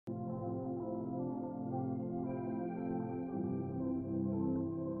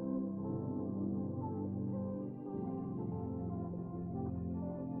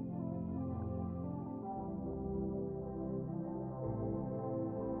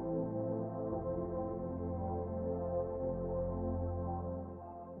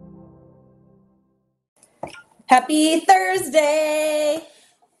Happy Thursday.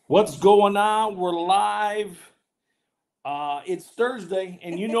 What's going on? We're live. It's Thursday,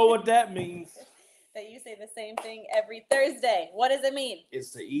 and you know what that means. That you say the same thing every Thursday. What does it mean?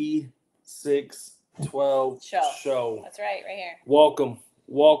 It's the E612 show. That's right here. Welcome.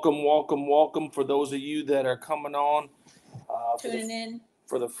 For those of you that are coming on. Tuning in.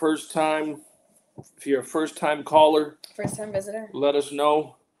 For the first time. If you're a first-time caller. First-time visitor. Let us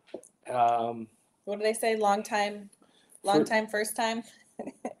know. What do they say? Long time, first time?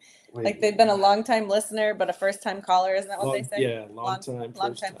 Like they've been a long time listener, but a first time caller. Isn't that what they say? Yeah, long time,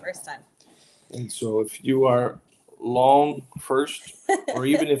 first time. And so if you are long first, or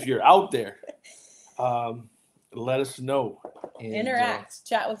even if you're out there, let us know. And, interact,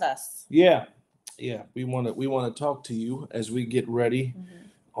 chat with us. Yeah. We want to talk to you as we get ready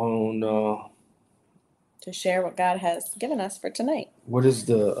on to share what God has given us for tonight. What is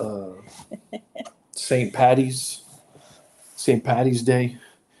the St. Patty's Day?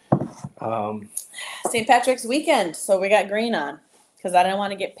 St. Patrick's weekend. So we got green on because I didn't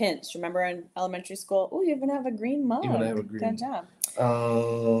want to get pinched. Remember in elementary school? Oh, you even have a green mug. Even have a green. Good job.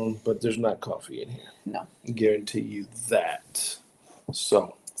 But there's not coffee in here. No. I guarantee you that.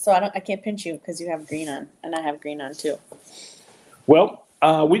 So I can't pinch you because you have green on, and I have green on too. Well,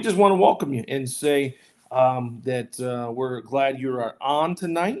 we just want to welcome you and say that we're glad you are on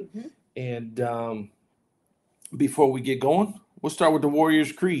tonight. And before we get going, we'll start with the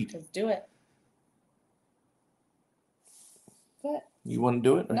Warriors Creed. Let's do it. What? You want to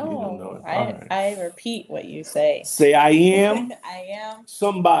do it? Or no, you don't know it? I repeat what you say. Say, I am. I am.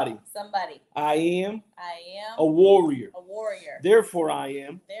 Somebody. I am. A warrior. Therefore I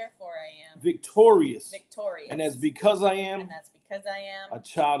am. Victorious. And that's because I am. A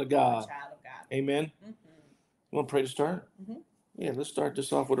child of God. Amen. You want to pray to start? Yeah, let's start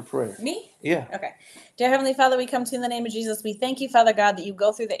this off with a prayer. Me? Yeah. Okay. Dear Heavenly Father, we come to you in the name of Jesus. We thank you, Father God, that you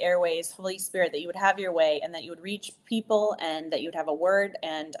go through the airways, Holy Spirit, that you would have your way and that you would reach people and that you would have a word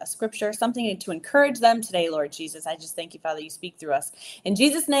and a scripture, something to encourage them today, Lord Jesus. I just thank you, Father, you speak through us. In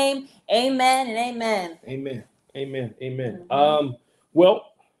Jesus' name, amen and amen. Amen.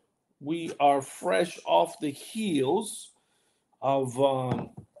 Well, we are fresh off the heels of,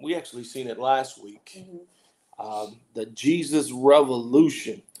 we actually seen it last week. The Jesus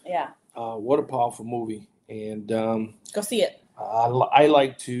Revolution. Yeah. What a powerful movie. And go see it. I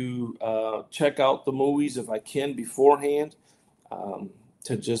like to check out the movies if I can beforehand,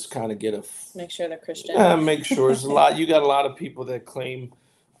 to just kind of get make sure they're Christian. Make sure there's you got a lot of people that claim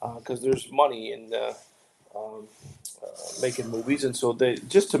because there's money in making movies, and so they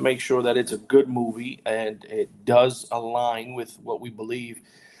just to make sure that it's a good movie and it does align with what we believe,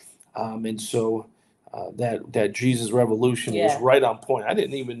 and so. That Jesus Revolution was right on point. I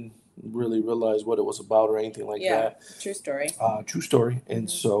didn't even really realize what it was about or anything like that. True story. True story.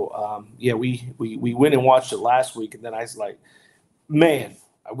 And so, we went and watched it last week, and then I was like, man,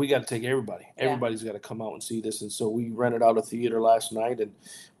 we got to take everybody. Yeah. Everybody's got to come out and see this. And so we rented out a theater last night, and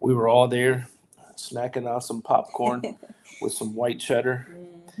we were all there snacking on some popcorn with some white cheddar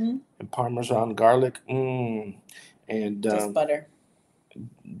and Parmesan garlic. And just butter.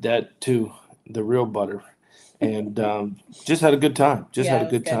 That too. The real butter, and just had a good time. Had a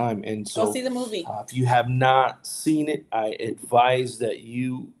good time, and so go see the movie. If you have not seen it, I advise that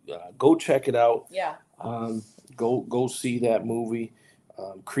you go check it out. Yeah. Go see that movie.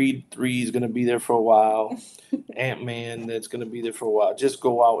 Creed 3 is going to be there for a while. Ant-Man, that's going to be there for a while. Just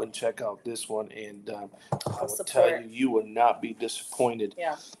go out and check out this one, and I will tell you will not be disappointed.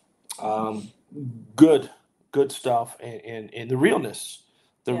 Yeah. Good stuff, and the realness.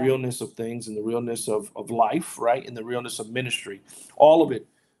 The realness of things and the realness of life, right? And the realness of ministry. All of it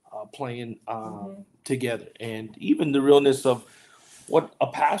playing together. And even the realness of what a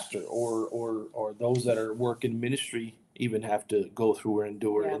pastor or those that are working ministry even have to go through or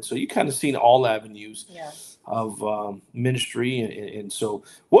endure. And so you kind of seen all avenues of ministry. And so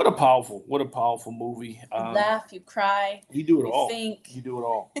what a powerful movie. You laugh, you cry. You do it all. You do it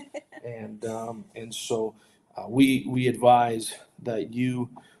all. And so we advise that you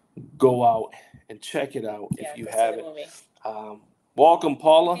go out and check it out if you haven't. Welcome,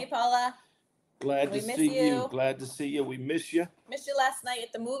 Paula. Hey, Paula. Glad to see you. Glad to see you. We miss you. Missed you last night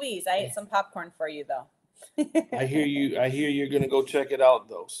at the movies. I ate some popcorn for you, though. I hear you're gonna go check it out,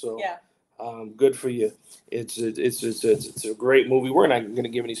 though. So yeah. Good for you. It's a great movie. We're not gonna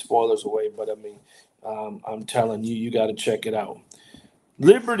give any spoilers away, but I mean, I'm telling you, you got to check it out.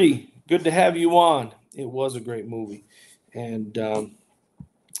 Liberty, good to have you on. It was a great movie. And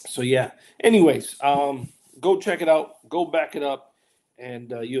so, yeah. Anyways, go check it out. Go back it up.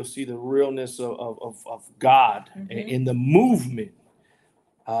 and you'll see the realness of God in the movement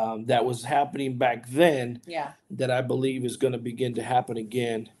that was happening back then. Yeah. That I believe is going to begin to happen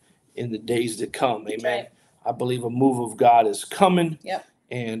again in the days to come. Amen. Right. I believe a move of God is coming. Yep.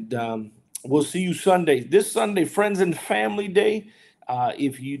 And we'll see you Sunday. This Sunday, Friends and Family Day.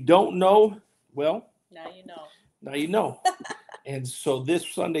 If you don't know, well, Now you know. now you know. And so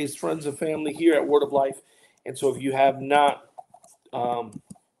this Sunday is Friends and Family here at Word of Life. And so if you have not,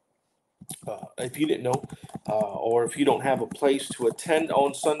 if you didn't know, or if you don't have a place to attend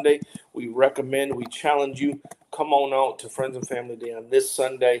on Sunday, we challenge you, come on out to Friends and Family Day on this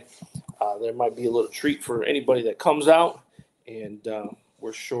Sunday. There might be a little treat for anybody that comes out, and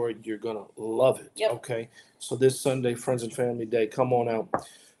we're sure you're going to love it. Yep. Okay. So this Sunday, Friends and Family Day, come on out.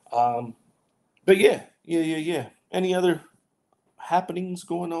 But yeah. Any other happenings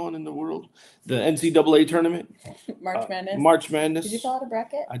going on in the world? The NCAA tournament? March Madness. March Madness. Did you fill out a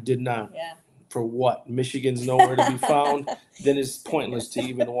bracket? I did not. Yeah. For what? Michigan's nowhere to be found. Then it's pointless to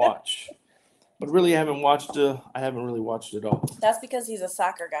even watch. But really, I haven't really watched it all. That's because he's a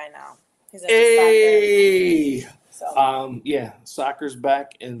soccer guy now. He's into Hey. soccer. Yeah, soccer's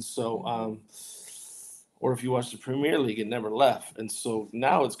back, and so or if you watch the Premier League, it never left, and so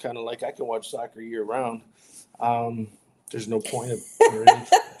now it's kind of like I can watch soccer year round. There's no point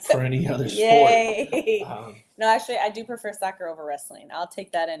for any other sport. Yay. No, actually, I do prefer soccer over wrestling. I'll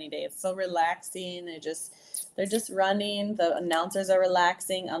take that any day. It's so relaxing. They're just running. The announcers are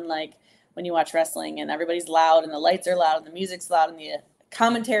relaxing, unlike when you watch wrestling and everybody's loud and the lights are loud and the music's loud and the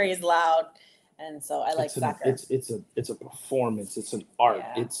commentary is loud. And so I like soccer. It's a performance. It's an art.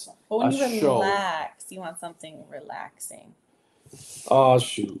 Yeah. It's But when a you show. relax, you want something relaxing. Oh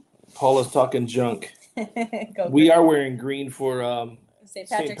shoot, Paula's talking junk. Go We for are it. wearing green for St.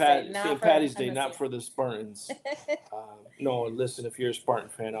 St. Patty's Day, not for the Spartans. No, listen, if you're a Spartan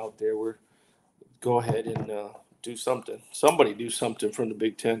fan out there, go ahead and do something. Somebody do something from the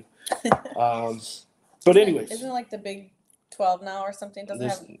Big Ten. But anyways, Isn't it like the Big 12 now or something? Doesn't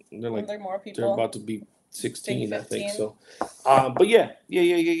have they're more they're people? about to be 16, I think 15. so. But yeah.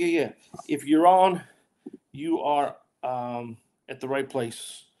 If you're on, you are at the right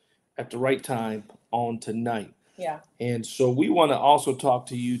place at the right time on tonight. Yeah. And so we want to also talk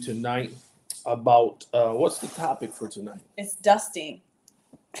to you tonight about what's the topic for tonight? It's dusting.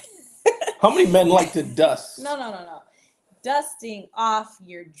 How many men like to dust? No. Dusting off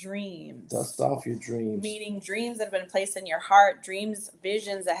your dreams. Dust off your dreams. Meaning dreams that have been placed in your heart, dreams,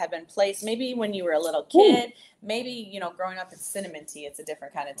 visions that have been placed maybe when you were a little kid, maybe, growing up in cinnamon tea. It's a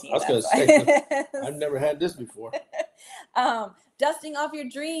different kind of tea. I was going to say, I've never had this before. Dusting off your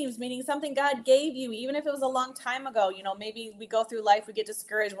dreams, meaning something God gave you, even if it was a long time ago. Maybe we go through life, we get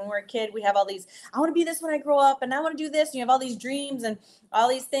discouraged when we're a kid. We have all these, I want to be this when I grow up, and I want to do this. And you have all these dreams and all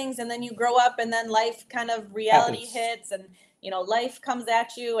these things, and then you grow up, and then life kind of reality hits, and life comes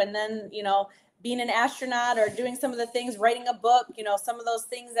at you, and then being an astronaut or doing some of the things, writing a book, some of those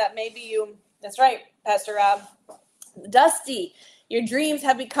things that maybe that's right, Pastor Rob, dusty. Your dreams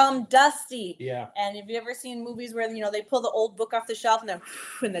have become dusty. Yeah. And have you ever seen movies where they pull the old book off the shelf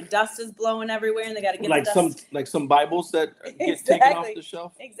and the dust is blowing everywhere and they got to get the dust. some Bibles that get taken off the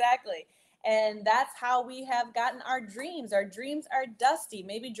shelf? Exactly. And that's how we have gotten our dreams. Our dreams are dusty.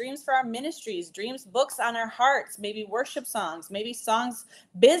 Maybe dreams for our ministries, dreams, books on our hearts, maybe worship songs, maybe songs,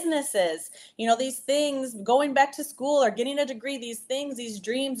 businesses, these things, going back to school or getting a degree, these things, these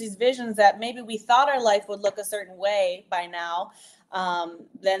dreams, these visions that maybe we thought our life would look a certain way by now.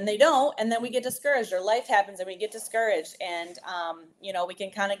 Then they don't. And then we get discouraged, or life happens and we get discouraged. And, we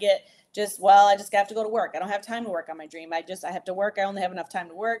can kind of get I just have to go to work. I don't have time to work on my dream. I have to work. I only have enough time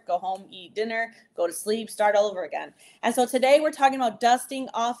to work, go home, eat dinner, go to sleep, start all over again. And so today we're talking about dusting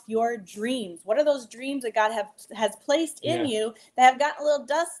off your dreams. What are those dreams that God has placed in you that have gotten a little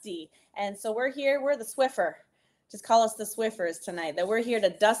dusty? And so we're here. We're the Swiffer. Just call us the Swiffers tonight, that we're here to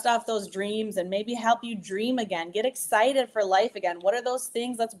dust off those dreams and maybe help you dream again. Get excited for life again. What are those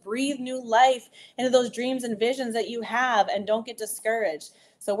things? Let's breathe new life into those dreams and visions that you have, and don't get discouraged.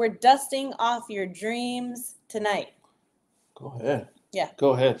 So we're dusting off your dreams tonight. Go ahead. Yeah.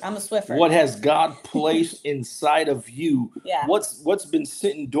 Go ahead. I'm a Swiffer. What has God placed inside of you? Yeah. What's been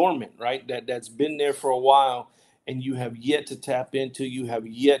sitting dormant, right? That's been there for a while, and you have yet to tap into. You have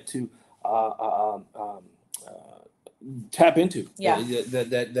yet to tap into. Yeah.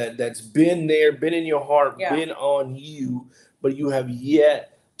 That's been there, been in your heart, Yeah. been on you, but you have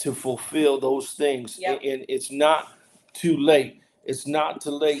yet to fulfill those things. Yep. And it's not too late. It's not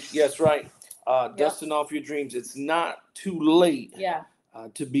too late. Yes, right. Dusting off your dreams. It's not too late. Yeah.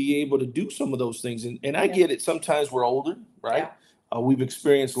 To be able to do some of those things. And I get it. Sometimes we're older, right? We've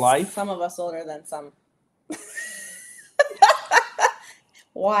experienced life. Some of us older than some.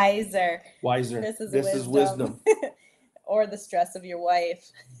 Wiser. Wiser. This is This is wisdom. wisdom. Or the stress of your wife.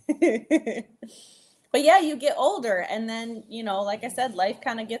 But yeah, you get older, and then, like I said, life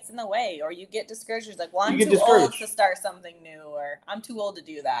kind of gets in the way, or you get discouraged. It's like, well, You I'm get too old discouraged. to start something new, or I'm too old to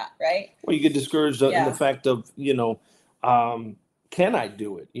do that, right? Well, you get discouraged in Yeah. the fact of, can I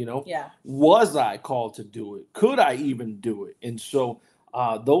do it? Yeah. Was I called to do it? Could I even do it? And so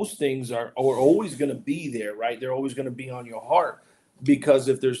those things are always going to be there, right? They're always going to be on your heart, because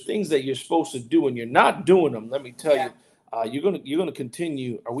if there's things that you're supposed to do and you're not doing them, let me tell Yeah. you, you're gonna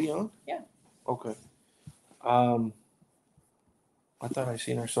continue. Are we on? Yeah. Okay. I thought I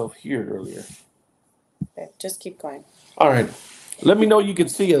seen ourselves here earlier. Okay, just keep going. All right. Let me know you can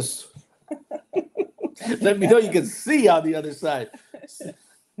see us. Let me know you can see on the other side.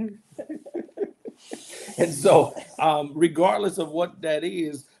 And so, regardless of what that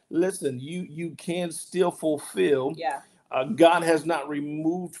is, listen, you can still fulfill. Yeah. God has not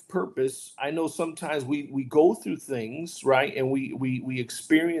removed purpose. I know sometimes we go through things, right? And we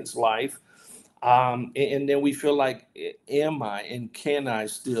experience life. And then we feel like, am I and can I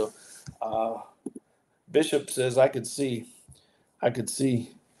still? Bishop says, I could see.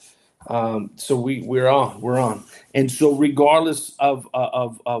 So we're on. And so regardless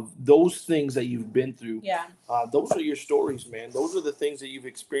of those things that you've been through, Yeah. those are your stories, man. Those are the things that you've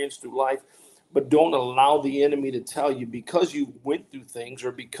experienced through life. But don't allow the enemy to tell you, because you went through things,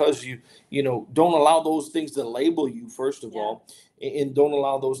 or because don't allow those things to label you, first of Yeah. all, and don't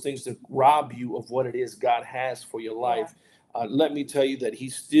allow those things to rob you of what it is God has for your life. Let me tell you that he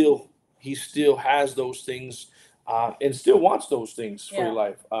still has those things, and still wants those things for your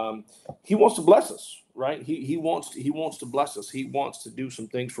life. He wants to bless us, right? He wants to bless us. He wants to do some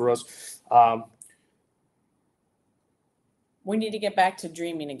things for us. We need to get back to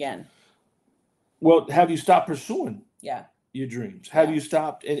dreaming again. Well, have you stopped pursuing Yeah. your dreams? Have Yeah. you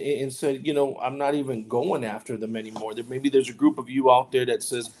stopped and said, I'm not even going after them anymore? Maybe there's a group of you out there that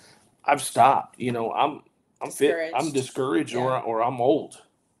says, I've stopped. I'm fit, I'm discouraged, Yeah. or I'm old.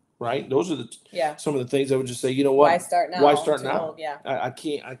 Right? Those are some of the things I would just say, what? Why start now? Why start Too now? old, yeah. I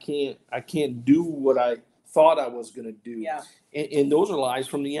can't do what I thought I was going to do. Yeah. And those are lies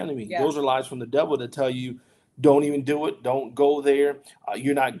from the enemy. Yeah. Those are lies from the devil that tell you, don't even do it. Don't go there.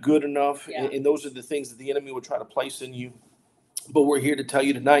 You're not good enough. Yeah. And those are the things that the enemy will try to place in you. But we're here to tell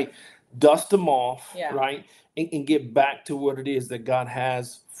you tonight, dust them off, right? And get back to what it is that God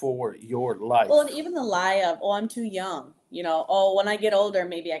has for your life. Well, and even the lie of, I'm too young. When I get older,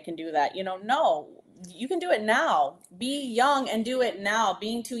 maybe I can do that. No, you can do it now. Be young and do it now.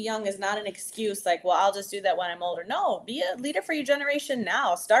 Being too young is not an excuse. Like, well, I'll just do that when I'm older. No, be a leader for your generation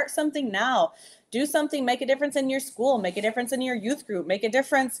now. Start something now. Do something, make a difference in your school, make a difference in your youth group, make a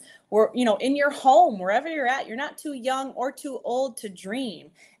difference in your home, wherever you're at. You're not too young or too old to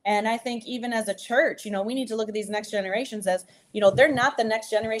dream. And I think even as a church, we need to look at these next generations as, they're not the next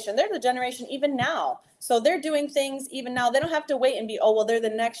generation. They're the generation even now. So they're doing things even now. They don't have to wait and be, they're the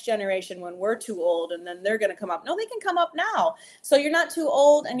next generation when we're too old and then they're going to come up. No, they can come up now. So you're not too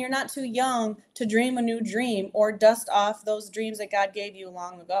old and you're not too young to dream a new dream or dust off those dreams that God gave you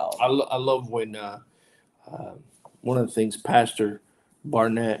long ago. I love when one of the things Pastor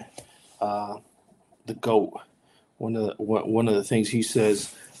Barnett, the GOAT, one of the things he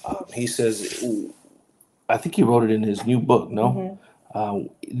says, I think he wrote it in his new book. No,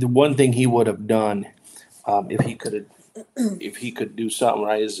 the one thing he would have done if he could do something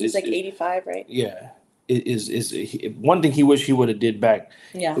right is like 85, right? Yeah, is one thing he wish he would have did back.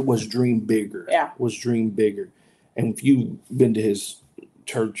 Yeah, it was dream bigger. Yeah, was dream bigger. And if you've been to his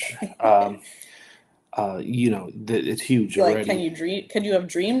church, it's huge already. Can you dream? Could you have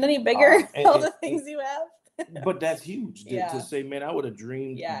dreamed any bigger? All the things you have. But that's huge to say, man, I would have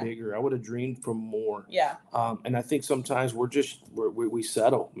dreamed bigger. I would have dreamed for more. Yeah. And I think sometimes we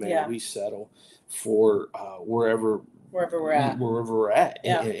settle, man. Yeah. We settle for wherever we're at.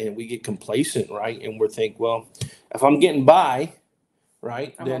 Yeah. And we get complacent, right? And we think, well, if I'm getting by,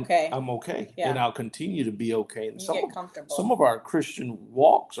 right, then I'm okay. Yeah. And I'll continue to be okay. And get comfortable. Some of our Christian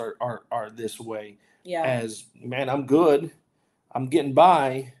walks are this way. Yeah. As, man, I'm good. I'm getting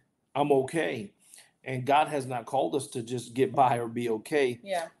by. I'm okay. And God has not called us to just get by or be okay.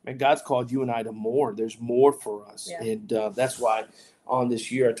 Yeah. And God's called you and I to more. There's more for us. Yeah. And that's why on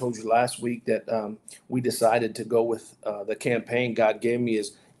this year, I told you last week that we decided to go with the campaign God gave me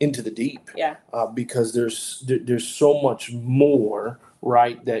is Into the Deep. Yeah. Because there's so much more,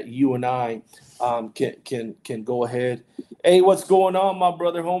 right, that you and I can go ahead. Hey, what's going on, my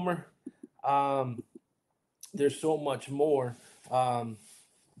brother Homer? There's so much more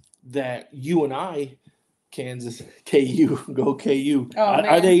that you and I, Kansas, KU, go KU. Oh, Are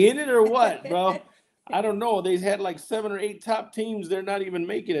man. they in it or what, bro? I don't know. They had like 7 or 8 top teams. They're not even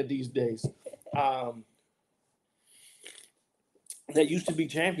making it these days. That used to be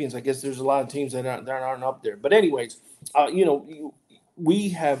champions. I guess there's a lot of teams that aren't up there. But anyways, we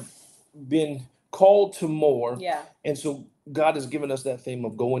have been called to more. Yeah. And so God has given us that theme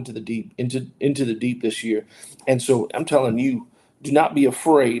of go into the deep, into the deep this year. And so I'm telling you, do not be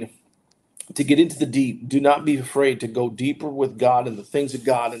afraid to get into the deep. Do not be afraid to go deeper with God and the things of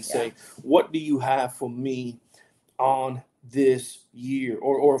God and say, what do you have for me on this year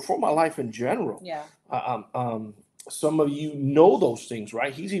or for my life in general? Yeah. Some of you know those things,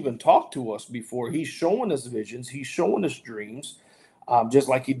 right? He's even talked to us before. He's showing us visions. He's showing us dreams, just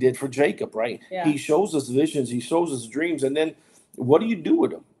like he did for Jacob, right? Yeah. He shows us visions. He shows us dreams. And then what do you do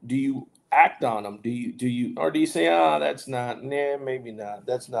with them? Do you act on them? Do you say, that's not, maybe not.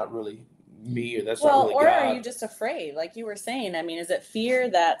 That's not really me, or that's not really or God. are you just afraid? Like you were saying, I mean, is it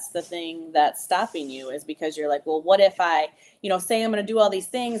fear that's the thing that's stopping you? Is because you're like, well, what if I, say I'm going to do all these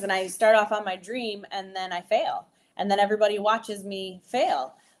things and I start off on my dream and then I fail and then everybody watches me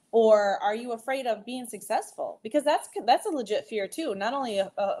fail? Or are you afraid of being successful? Because that's a legit fear too. Not only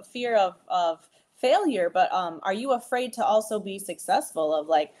a fear of failure, but are you afraid to also be successful? Of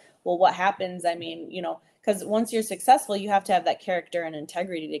like, well, what happens? I mean, because once you're successful, you have to have that character and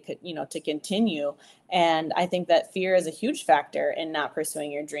integrity to continue. And I think that fear is a huge factor in not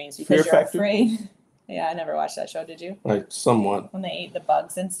pursuing your dreams because Fear you're factor? afraid. Yeah, I never watched that show. Did you? Like somewhat. When they ate the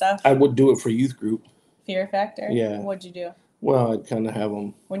bugs and stuff. I would do it for youth group. Fear factor? Yeah. What'd you do? Well, I'd kind of have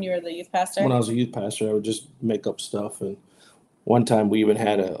them. When you were the youth pastor? When I was a youth pastor, I would just make up stuff. And one time we even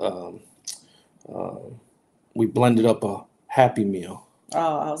had we blended up a Happy Meal.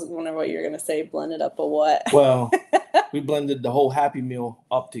 Oh, I was wondering what you were going to say. Blended up a what? Well, we blended the whole Happy Meal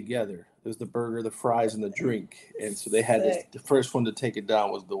up together. There's the burger, the fries, and the drink. And so they had this, the first one to take it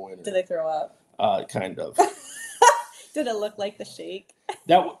down was the winner. Did they throw up? Kind of. Did it look like the shake?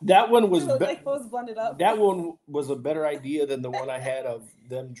 That one was like it was blended up. That one was a better idea than the one I had of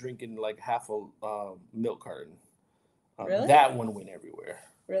them drinking like half a milk carton. Really? That one went everywhere.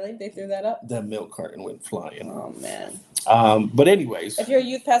 Really? They threw that up? That milk carton went flying. Oh, man. But anyways. If you're a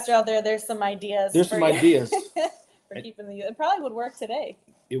youth pastor out there, there's some ideas. There's some ideas. For keeping the youth. It probably would work today.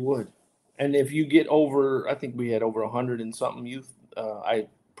 It would. And if you get over, I think we had over 100 and something youth, I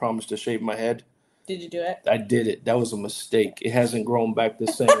promised to shave my head. Did you do it? I did it. That was a mistake. It hasn't grown back the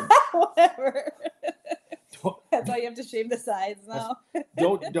same. Whatever. That's why you have to shave the sides now.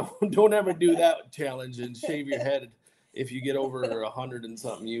 Don't ever do that challenge and shave your head if you get over 100 and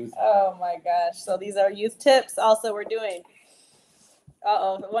something youth. Oh my gosh. So these are youth tips also we're doing.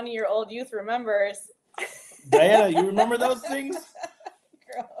 One of your old youth remembers. Diana, you remember those things?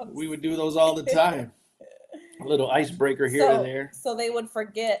 Gross. We would do those all the time. A little icebreaker here and there. So they would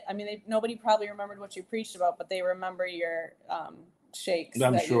forget. I mean, nobody probably remembered what you preached about, but they remember your shakes you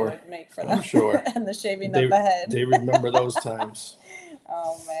would make for them. I'm sure. And the shaving of the head. They remember those times.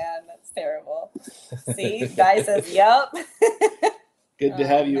 Oh, man, that's terrible. See, Di says, yup. Good to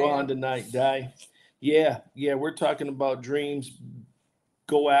have you on tonight, Di. Yeah, we're talking about dreams.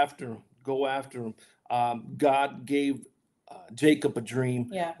 Go after them. God gave Jacob a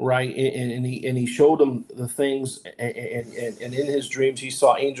dream, right? And he showed him the things, and in his dreams he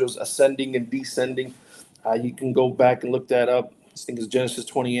saw angels ascending and descending. You can go back and look that up. I think it's Genesis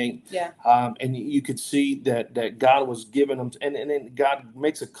 28. Yeah. And you could see that God was giving him, and then God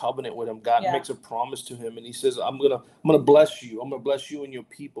makes a covenant with him. God makes a promise to him, and he says, I'm gonna bless you. I'm gonna bless you and your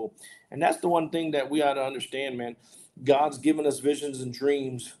people. And that's the one thing that we ought to understand, man. God's given us visions and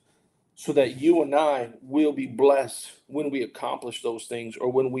dreams so that you and I will be blessed when we accomplish those things,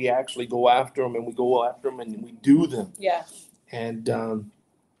 or when we actually go after them, and we do them. Yeah. And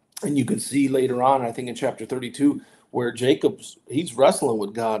you can see later on, I think in chapter 32, where he's wrestling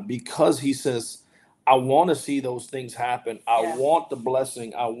with God because he says, I want to see those things happen. I want the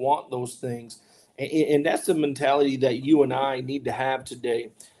blessing. I want those things. And that's the mentality that you and I need to have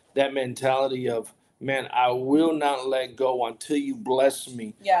today. That mentality of, man, I will not let go until you bless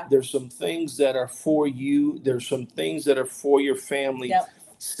me. Yeah. There's some things that are for you. There's some things that are for your family. Yep.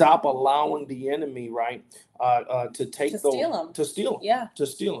 Stop allowing the enemy, right, to steal them. Yeah. To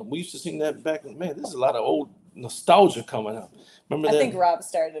steal them. We used to sing that back. Man, this is a lot of old nostalgia coming up. Remember that? I think Rob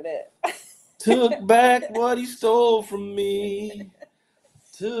started it. Took back what he stole from me.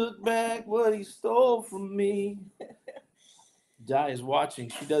 Took back what he stole from me. Di is watching.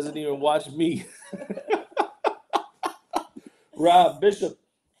 She doesn't even watch me. Rob Bishop.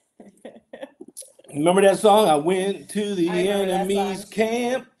 Remember that song? I went to the I remember that enemy's song.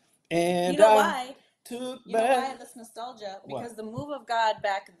 camp and You know I why? took You know why I back. have this nostalgia? What? Because the move of God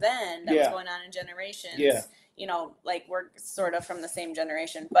back then that was Yeah. going on in generations, Yeah. you know, like we're sort of from the same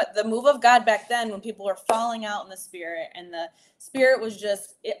generation, but the move of God back then when people were falling out in the spirit and the spirit was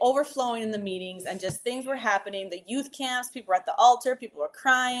just overflowing in the meetings and just things were happening, the youth camps, people were at the altar, people were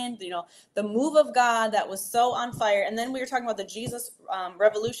crying, you know, the move of God that was so on fire. And then we were talking about the Jesus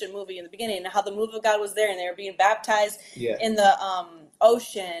Revolution movie in the beginning and how the move of God was there and they were being baptized Yeah. in the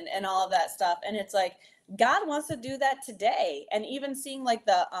ocean and all of that stuff. And it's like, God wants to do that today. And even seeing like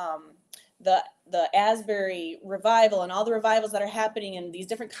the Asbury revival and all the revivals that are happening in these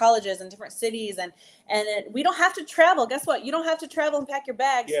different colleges and different cities we don't have to travel. Guess what? You don't have to travel and pack your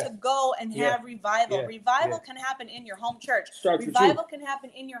bags Yeah. to go and Yeah. have revival. Yeah. Revival Yeah. can happen in your home church. Starts with you. Revival can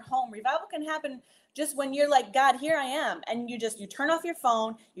happen in your home. Revival can happen just when you're like, God, here I am. And you turn off your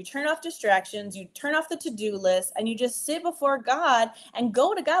phone, you turn off distractions, you turn off the to-do list, and you just sit before God and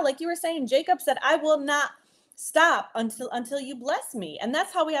go to God. Like you were saying, Jacob said, I will not stop until you bless me. And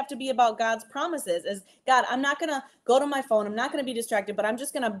that's how we have to be about God's promises is, God, I'm not going to go to my phone. I'm not going to be distracted, but I'm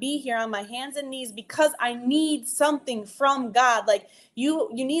just going to be here on my hands and knees because I need something from God. Like you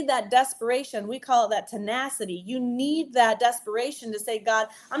need that desperation. We call it that tenacity. You need that desperation to say, God,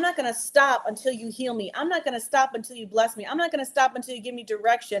 I'm not going to stop until you heal me. I'm not going to stop until you bless me. I'm not going to stop until you give me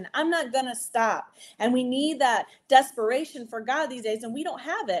direction. I'm not going to stop. And we need that desperation for God these days. And we don't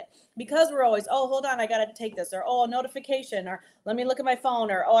have it because we're always, oh, hold on, I got to take this, or oh, a notification, or let me look at my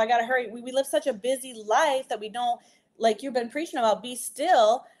phone, or oh, I got to hurry. We live such a busy life that we don't, like you've been preaching about, be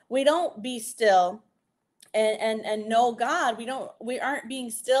still. We don't be still and know God. We aren't being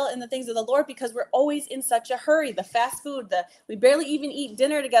still in the things of the Lord because we're always in such a hurry. The fast food, we barely even eat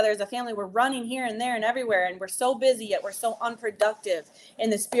dinner together as a family. We're running here and there and everywhere, and we're so busy, yet we're so unproductive in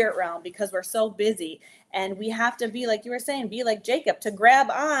the spirit realm because we're so busy. And we have to be, like you were saying, be like Jacob, to grab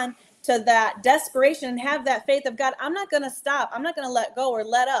on to that desperation and have that faith of, God, I'm not going to stop. I'm not going to let go or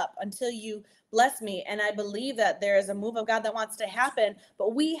let up until you bless me. And I believe that there is a move of God that wants to happen,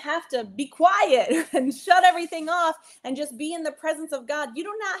 but we have to be quiet and shut everything off and just be in the presence of God. You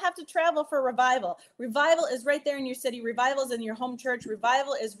do not have to travel for revival. Revival is right there in your city. Revival is in your home church.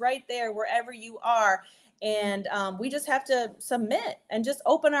 Revival is right there wherever you are. And we just have to submit and just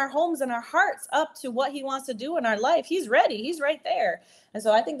open our homes and our hearts up to what he wants to do in our life. He's ready. He's right there. And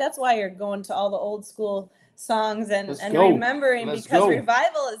so I think that's why you're going to all the old school songs and remembering because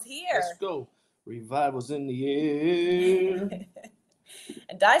revival is here. Let's go. Revival's in the air.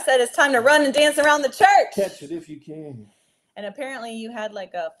 And Di said it's time to run and dance around the church. Catch it if you can. And apparently you had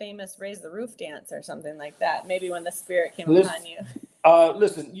like a famous raise the roof dance or something like that. Maybe when the spirit came upon you.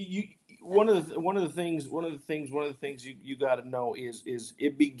 Listen, you one of the things you got to know is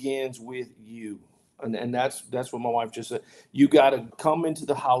it begins with you. And that's what my wife just said. You got to come into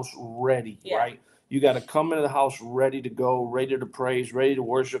the house ready, right? You got to come into the house ready to go, ready to praise, ready to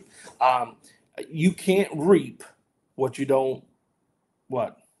worship. You can't reap what you don't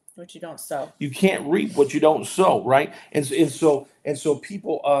sow. You can't reap what you don't sow, right? And so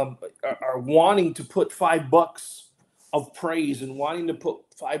people are wanting to put $5 of praise and wanting to put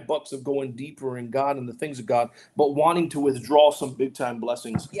 $5 of going deeper in God and the things of God, but wanting to withdraw some big time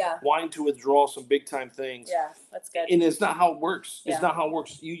blessings. Yeah. Wanting to withdraw some big time things. Yeah, that's good. And it's not how it works. Yeah. It's not how it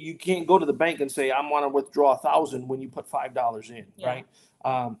works. You can't go to the bank and say, I want to withdraw 1,000 when you put $5 in, right?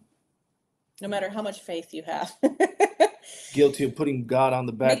 No matter how much faith you have. Guilty of putting God on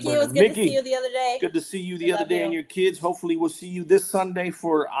the back Mickey, burner. it was good to see you the other day. Good to see you the other day and your kids. Hopefully we'll see you this Sunday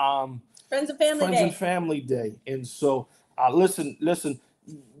for Friends and Family Day. And so listen,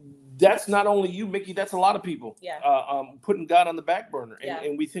 that's not only you, Mickey, that's a lot of people. Yeah. Putting God on the back burner.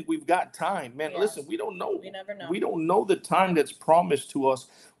 And we think we've got time. Man, listen, we don't know. We never know. We don't know the time that's promised to us.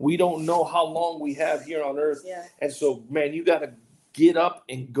 We don't know how long we have here on earth. Yeah. And so, man, you got to get up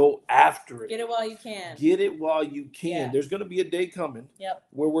and go after it. Get it while you can. Get it while you can. Yeah. There's going to be a day coming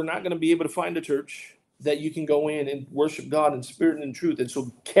where we're not going to be able to find a church that you can go in and worship God in spirit and in truth. And so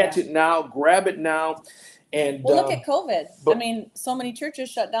catch it now, grab it now. And look at COVID. I mean, so many churches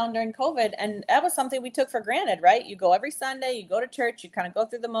shut down during COVID, and that was something we took for granted, right? You go every Sunday, you go to church, you kind of go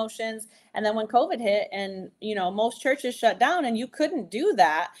through the motions. And then when COVID hit and, most churches shut down and you couldn't do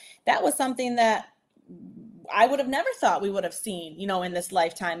that, that was something that I would have never thought we would have seen, in this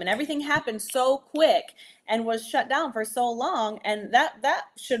lifetime. And everything happened so quick and was shut down for so long. And that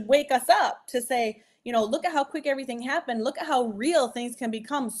should wake us up to say, look at how quick everything happened. Look at how real things can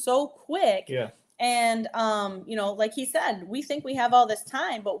become so quick. Yeah. And, like he said, we think we have all this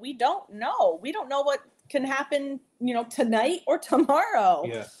time, but we don't know. We don't know what can happen, tonight or tomorrow.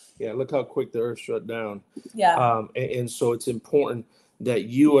 Yeah. Yeah, look how quick the earth shut down. Yeah. And so it's important that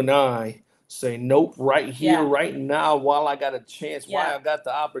you and I say, nope, right here, Yeah. right now, while I got a chance, while Yeah. I got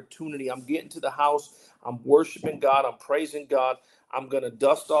the opportunity, I'm getting to the house, I'm worshiping God, I'm praising God. I'm going to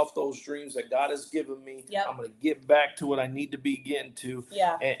dust off those dreams that God has given me. Yep. I'm going to get back to what I need to be getting to.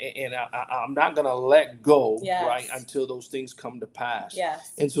 Yeah. And I'm not going to let go, Yes. right, until those things come to pass.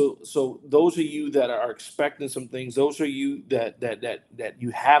 Yes. And so those of you that are expecting some things, those are you that you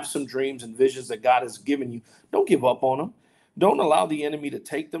have some dreams and visions that God has given you, don't give up on them. Don't allow the enemy to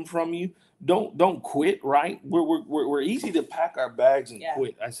take them from you. Don't quit, right? We're easy to pack our bags and Yeah.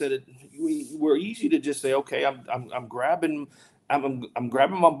 quit. I said it. We're easy to just say, okay, I'm grabbing. I'm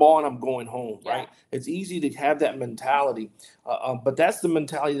grabbing my ball and I'm going home, Yeah. right? It's easy to have that mentality, but that's the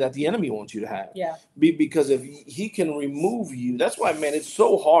mentality that the enemy wants you to have. Yeah. Because if he can remove you, that's why, man, it's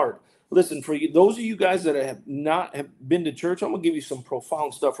so hard. Listen, for you, those of you guys that have been to church, I'm gonna give you some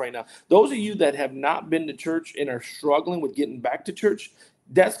profound stuff right now. Those of you that have not been to church and are struggling with getting back to church,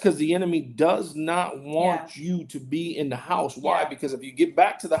 that's because the enemy does not want you to be in the house. Why? Yeah. Because if you get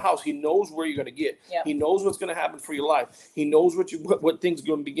back to the house, he knows where you're going to get. Yep. He knows what's going to happen for your life. He knows what things are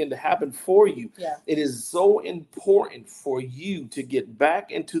going to begin to happen for you. Yeah. It is so important for you to get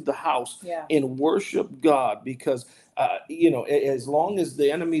back into the house Yeah. and worship God, because as long as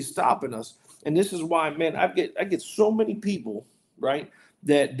the enemy's stopping us, and this is why, man, I get so many people, right,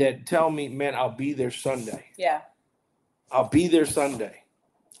 that tell me, man, I'll be there Sunday. Yeah. I'll be there Sunday.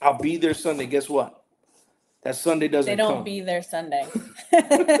 I'll be there Sunday. Guess what? That Sunday doesn't come. They don't be there Sunday.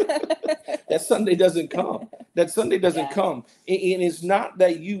 That Sunday doesn't come. That Sunday doesn't Yeah. come. And it's not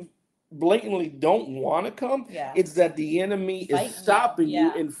that you blatantly don't want to come. Yeah. It's that the enemy Fighting is stopping you. you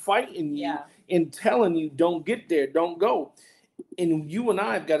Yeah. and fighting you Yeah. and telling you, don't get there, don't go. And you and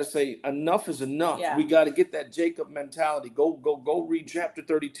I have got to say, enough is enough. Yeah. We got to get that Jacob mentality. Go read chapter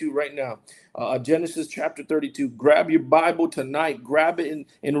 32 right now. Genesis chapter 32. Grab your Bible tonight. Grab it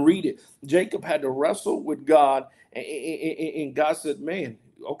and read it. Jacob had to wrestle with God, and God said, man,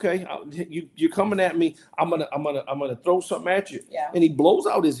 okay, you're coming at me. I'm gonna throw something at you. Yeah. And he blows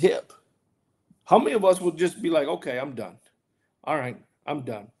out his hip. How many of us would just be like, okay, I'm done. All right, I'm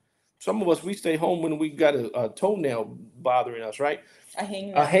done. Some of us, we stay home when we got a toenail bothering us, right? A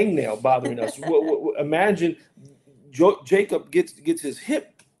hangnail. A hangnail bothering us. Imagine Jacob gets his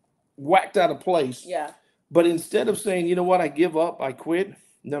hip whacked out of place. Yeah. But instead of saying, you know what, I give up, I quit.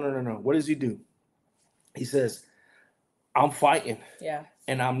 No. What does he do? He says, I'm fighting. Yeah.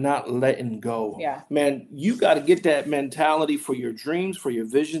 And I'm not letting go. Yeah. Man, you got to get that mentality for your dreams, for your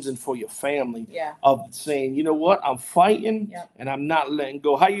visions, and for your family. Yeah. Of saying, you know what, I'm fighting. Yep. And I'm not letting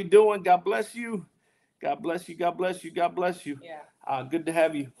go. How you doing? God bless you. God bless you. God bless you. God bless you. Yeah. Good to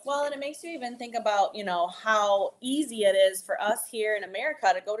have you. Well, and it makes you even think about, how easy it is for us here in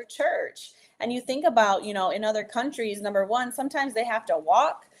America to go to church. And you think about, in other countries, number one, sometimes they have to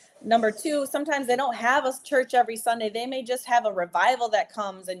walk. Number two, sometimes they don't have a church every Sunday. They may just have a revival that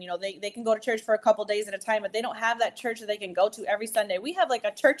comes and, they can go to church for a couple days at a time, but they don't have that church that they can go to every Sunday. We have like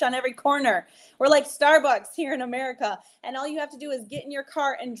a church on every corner. We're like Starbucks here in America. And all you have to do is get in your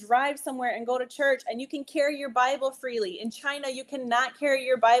car and drive somewhere and go to church, and you can carry your Bible freely. In China, you cannot carry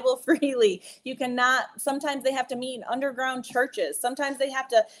your Bible freely. You cannot. Sometimes they have to meet in underground churches. Sometimes they have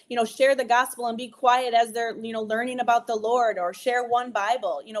to, share the gospel and be quiet as they're, learning about the Lord, or share one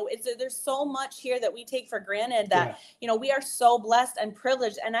Bible. There's so much here that we take for granted that, we are so blessed and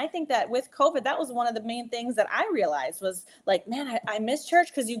privileged. And I think that with COVID, that was one of the main things that I realized was like, man, I miss church,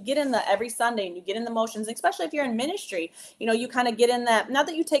 because you get in the every Sunday and you get in the motions, especially if you're in ministry. You kind of get in that, not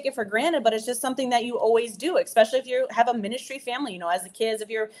that you take it for granted, but it's just something that you always do, especially if you have a ministry family, as the kids, if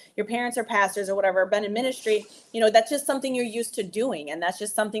your parents are pastors or whatever, been in ministry, that's just something you're used to doing. And that's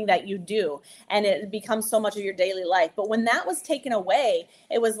just something that you do. And it becomes so much of your daily life. But when that was taken away,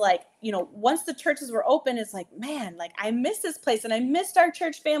 it was like, once the churches were open, it's like, man, like I miss this place and I missed our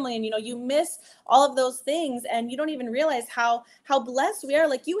church family. And, you miss all of those things, and you don't even realize how blessed we are.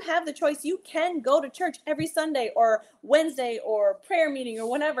 Like, you have the choice. You can go to church every Sunday or Wednesday or prayer meeting or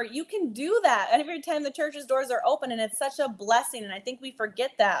whenever. You can do that every time the church's doors are open. And it's such a blessing. And I think we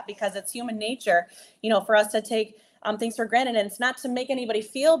forget that because it's human nature, for us to take things for granted. And it's not to make anybody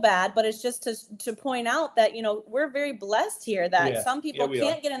feel bad, but it's just to point out that, we're very blessed here, that some people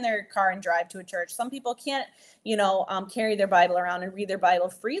can't get in their car and drive to a church. Some people can't, carry their Bible around and read their Bible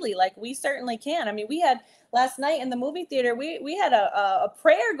freely. Like we certainly can. I mean, we had last night in the movie theater, we had a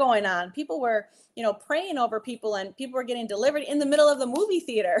prayer going on. People were, praying over people, and people were getting delivered in the middle of the movie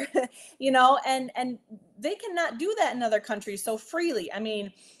theater, and they cannot do that in other countries so freely. I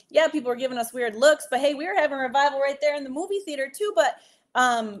mean, yeah, people were giving us weird looks, but hey, we were having revival right there in the movie theater too. But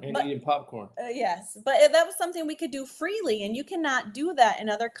And But eating popcorn. yes, but that was something we could do freely, and you cannot do that in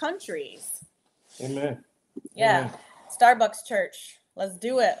other countries. Amen. Yeah. Amen. Starbucks church. Let's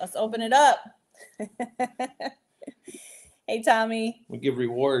do it. Let's open it up. Hey, Tommy. We give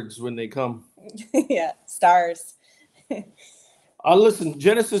rewards when they come. Yeah, stars. Listen,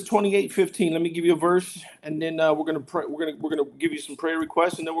 Genesis 28:15. Let me give you a verse, and then we're gonna pray. We're gonna give you some prayer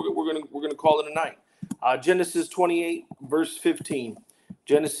requests, and then we're gonna call it a night. Genesis 28 verse 15.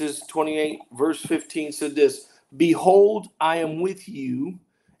 Genesis 28 verse 15 said this: Behold, I am with you,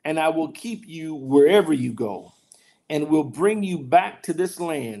 and I will keep you wherever you go, and will bring you back to this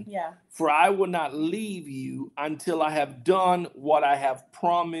land. Yeah. For I will not leave you until I have done what I have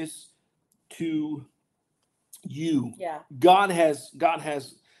promised to you. Yeah. God has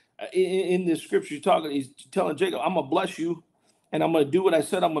in this scripture he's telling Jacob, I'm gonna bless you, and I'm gonna do what I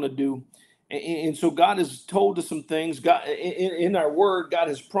said I'm gonna do. And so God has told us some things. God in our word, God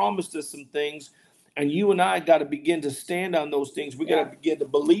has promised us some things, and you and I got to begin to stand on those things. We got to begin to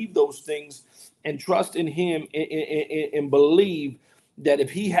believe those things and trust in Him, and believe that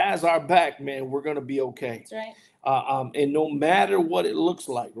if He has our back, man, we're gonna be okay. That's right. And no matter what it looks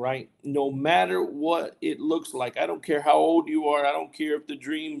like, right? No matter what it looks like, I don't care how old you are. I don't care if the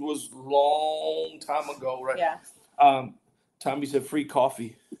dream was long time ago, right? Yeah. Tommy said free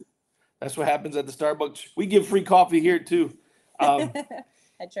coffee. That's what happens at the Starbucks. We give free coffee here too.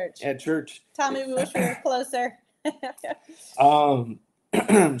 At church. At church. Tommy, we wish we were closer.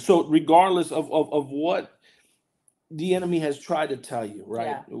 So regardless of what the enemy has tried to tell you, right?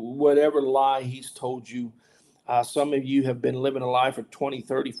 Yeah. Whatever lie he's told you, some of you have been living a lie for 20,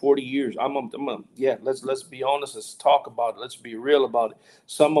 30, 40 years. Let's be honest. Let's talk about it. Let's be real about it.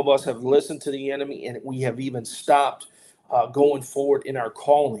 Some of us have listened to the enemy, and we have even stopped going forward in our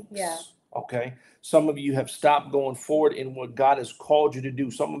callings. Yeah. Okay. Some of you have stopped going forward in what God has called you to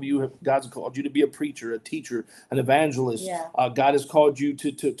do. Some of you God's called you to be a preacher, a teacher, an evangelist. Yeah. God has called you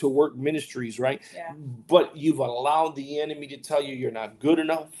to work ministries, right? Yeah. But you've allowed the enemy to tell you you're not good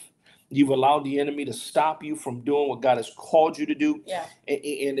enough. You've allowed the enemy to stop you from doing what God has called you to do. Yeah.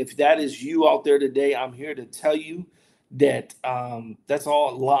 And if that is you out there today, I'm here to tell you that that's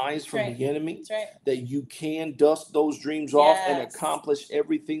all lies from the enemy. That's right. That you can dust those dreams off and accomplish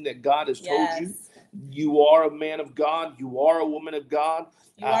everything that God has told you. You are a man of God. You are a woman of God.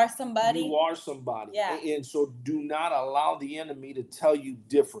 You are somebody. You are somebody. Yeah. And so do not allow the enemy to tell you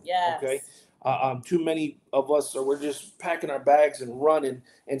different. Yes. Okay. Too many of us we're just packing our bags and running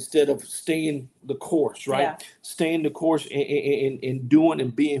instead of staying the course, right? Yeah. Staying the course and doing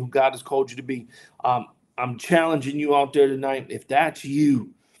and being who God has called you to be. I'm challenging you out there tonight. If that's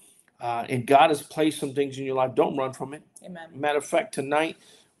you, and God has placed some things in your life, don't run from it. Amen. Matter of fact, tonight,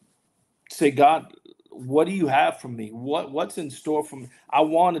 say, God, what do you have for me? What's in store for me? I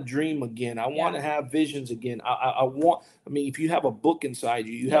want to dream again. I want to have visions again. I mean, if you have a book inside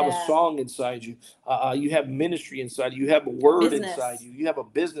you, you have a song inside you, you have ministry inside you, you have a word inside you, you have a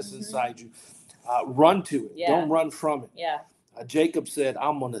business inside you, run to it. Don't run from it. Yeah. Jacob said,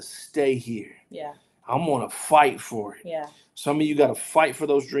 I'm going to stay here. Yeah. I'm going to fight for it. Yeah. Some of you got to fight for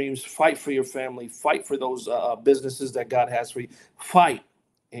those dreams, fight for your family, fight for those businesses that God has for you. Fight.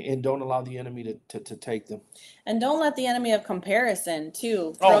 And don't allow the enemy to take them. And don't let the enemy of comparison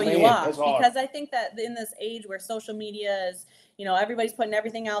too throw you off. Because I think that in this age where social media is, everybody's putting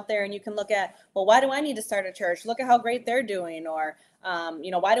everything out there, and you can look at, well, why do I need to start a church? Look at how great they're doing. Or,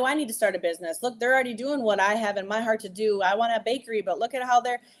 why do I need to start a business? Look, they're already doing what I have in my heart to do. I want a bakery, but look at how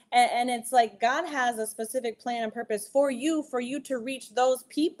they're, and it's like God has a specific plan and purpose for you to reach those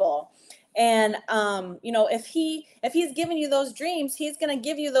people. And, if he's giving you those dreams, he's going to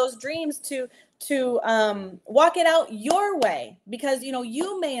give you those dreams to walk it out your way, because,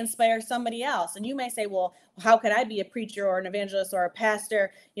 you may inspire somebody else, and you may say, well, how could I be a preacher or an evangelist or a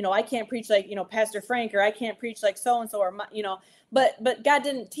pastor? I can't preach like, Pastor Frank, or I can't preach like so-and-so, or, but God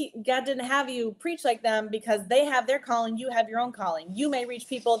didn't have you preach like them, because they have their calling. You have your own calling. You may reach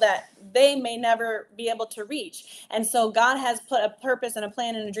people that they may never be able to reach. And so God has put a purpose and a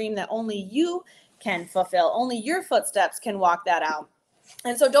plan and a dream that only you can fulfill. Only your footsteps can walk that out.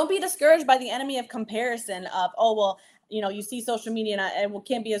 And so don't be discouraged by the enemy of comparison of, oh, well, you see social media and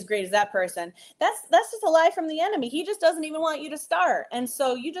can't be as great as that person. That's just a lie from the enemy. He just doesn't even want you to start. And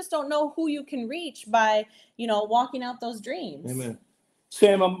so you just don't know who you can reach by, walking out those dreams. Amen.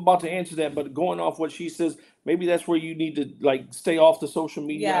 Sam, I'm about to answer that, but going off what she says, maybe that's where you need to like stay off the social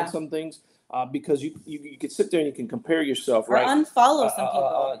media on Yeah. some things, because you can sit there and you can compare yourself, Or right? unfollow some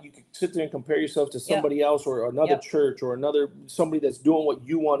people. You can sit there and compare yourself to Yep. somebody else or another Yep. church or somebody that's doing what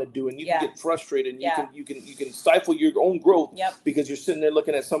you want to do, and you Yeah. can get frustrated and Yeah. you can stifle your own growth Yep. because you're sitting there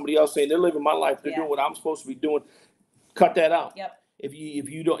looking at somebody else saying they're living my life, they're Yeah. doing what I'm supposed to be doing. Cut that out. Yep. If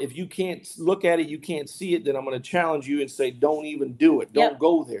you can't look at it, you can't see it, then I'm going to challenge you and say, don't even do it. Don't Yep.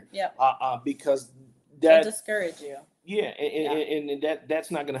 go there. Yep. Because It'll that, discourage you. yeah, and that's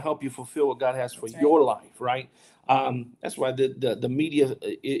not going to help you fulfill what God has for That's right. your life, right? That's why the media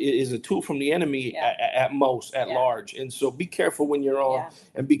is a tool from the enemy Yeah. at most, at Yeah. large. And so be careful when you're on, Yeah.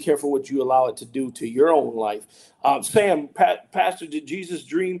 and be careful what you allow it to do to your own life. Sam, Pastor, did Jesus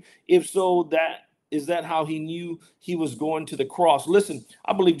dream? If so, is that how he knew he was going to the cross? Listen,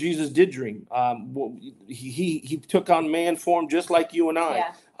 I believe Jesus did dream. He took on man form just like you and I.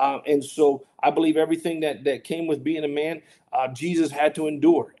 Yeah. And so I believe everything that came with being a man, Jesus had to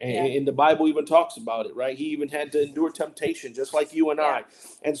endure. And the Bible even talks about it, right? He even had to endure temptation just like you and I.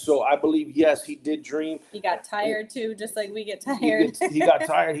 And so I believe, yes, he did dream. He got tired too, just like we get tired. He got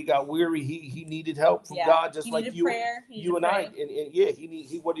tired. He got weary. He needed help from God, just like you, prayer. you and I. And yeah,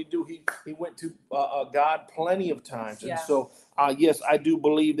 he what did he do? He went to God plenty of times. And so yes, I do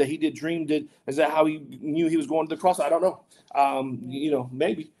believe that he did dream. Is that how he knew he was going to the cross? I don't know.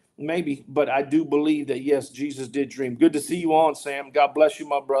 Maybe, but I do believe that yes, Jesus did dream. Good to see you on, Sam. God bless you,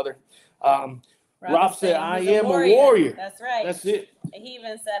 my brother. Rob said, "I am a warrior." That's right. That's it. He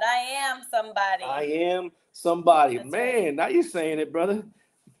even said, "I am somebody." I am somebody. That's Man, right. now you're saying it, brother.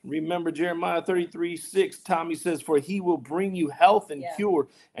 Remember Jeremiah 33:6. Tommy says, "For he will bring you health and cure,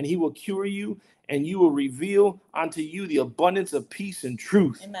 and he will cure you, and you will reveal unto you the abundance of peace and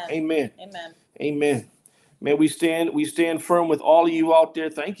truth." Amen. Amen. Amen. Amen. Man, we stand firm with all of you out there.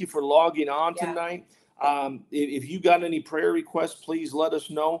 Thank you for logging on tonight. If you got any prayer requests, please let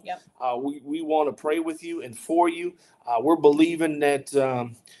us know. Yep. We want to pray with you and for you. We're believing that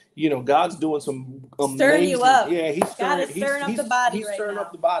God's doing some amazing. Stirring you up. Yeah, he's stirring up the body. He's right stirring now.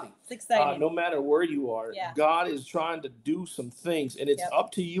 up the body. It's exciting. No matter where you are, God is trying to do some things, and it's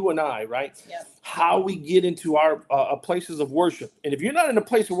up to you and I, right? Yep. How we get into our places of worship. And if you're not in a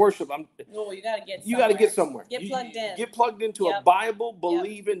place of worship, you got to get somewhere. You got to get somewhere. Get plugged in. Get plugged into a Bible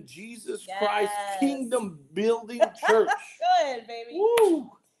believing Jesus Christ kingdom building church. Good, baby.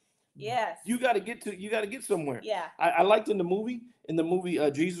 Woo! Yes. You got to get somewhere. Yeah. I liked in the movie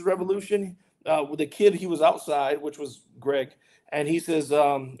Jesus Revolution, with the kid, he was outside, which was Greg, and he says,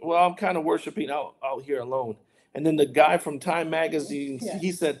 well, I'm kind of worshiping out here alone. And then the guy from Time Magazine,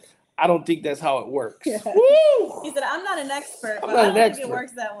 he said, I don't think that's how it works. Yeah. Woo! He said, I'm not an expert, but I don't think it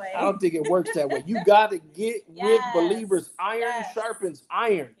works that way. I don't think it works that way. You got to get with believers. Iron sharpens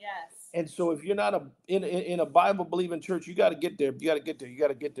iron. Yes. And so if you're not in a Bible believing church, you got to get there. You got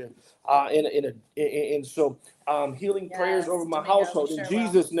to get there. And so healing prayers over my household in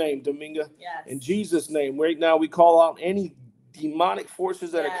Jesus' name, Dominga. Yes. In Jesus' name. Right now we call out any demonic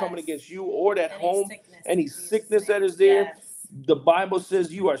forces that are coming against you or that home, any sickness that is there. Yes. The Bible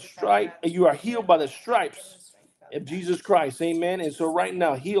says you are healed by the stripes of Jesus Christ. Amen. And so right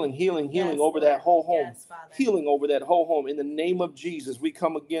now, healing over that whole home. Yes, Father. Healing over that whole home. In the name of Jesus, we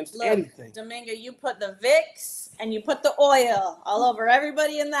come against anything. Dominga, you put the Vicks and you put the oil all over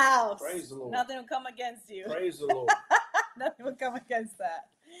everybody in the house. Praise the Lord. Nothing will come against you. Praise the Lord. Nothing will come against that.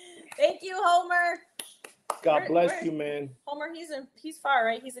 Thank you, Homer. God bless you, man. Homer, he's far,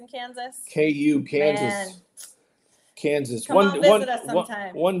 right? He's in Kansas. KU, Kansas. Man. Kansas. Come visit us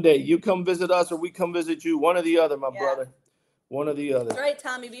sometime. One day you come visit us or we come visit you. One or the other, my brother. One or the other. That's right,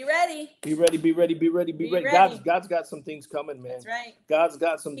 Tommy. Be ready. Be ready. Be ready. Be ready. Be ready. God's got some things coming, man. That's right. God's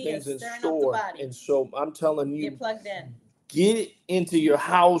got some things in store. And so I'm telling you, get plugged in. Get into your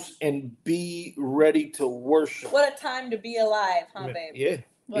house and be ready to worship. What a time to be alive, huh, babe? Yeah.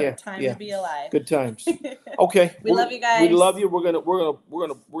 What a time to be alive. Good times. Okay. We love you guys. We love you. We're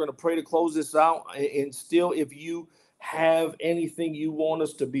gonna pray to close this out. And still, if you have anything you want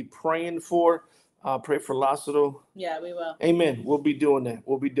us to be praying for, pray for Lázaro. Yeah, we will. Amen. We'll be doing that.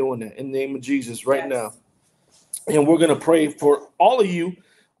 We'll be doing that in the name of Jesus right now. And we're gonna pray for all of you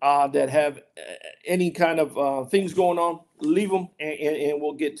that have any kind of things going on. Leave them and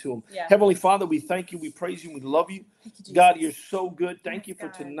we'll get to them. Yeah. Heavenly Father, we thank you, we praise you, we love you. You, God, you're so good. Thank you for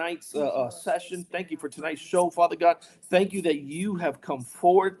tonight's session. Thank you for tonight's show, Father God. Thank you that you have come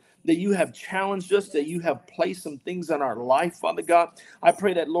forward. that you have challenged us, that you have placed some things in our life, Father God. I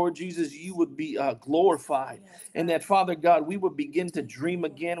pray that, Lord Jesus, you would be glorified, and that, Father God, we would begin to dream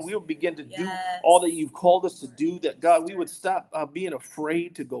again. We would begin to do all that you've called us to do, that, God, we would stop being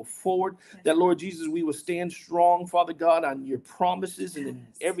afraid to go forward, that, Lord Jesus, we would stand strong, Father God, on your promises and in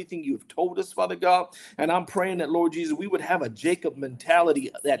everything you have told us, Father God. And I'm praying that, Lord Jesus, we would have a Jacob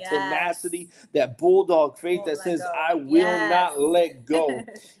mentality, that tenacity, that bulldog faith that says, I will not let go.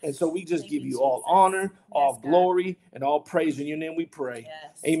 And so we just give you all honor, all glory, and all praise. In your name we pray.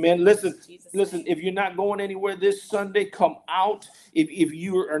 Amen. Listen, if you're not going anywhere this Sunday, come out. If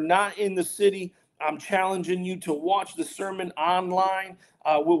you are not in the city, I'm challenging you to watch the sermon online.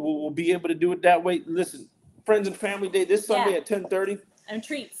 We'll be able to do it that way. Listen, Friends and Family Day this Sunday at 10:30. And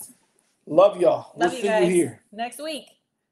treats. Love y'all. We'll see you here next week.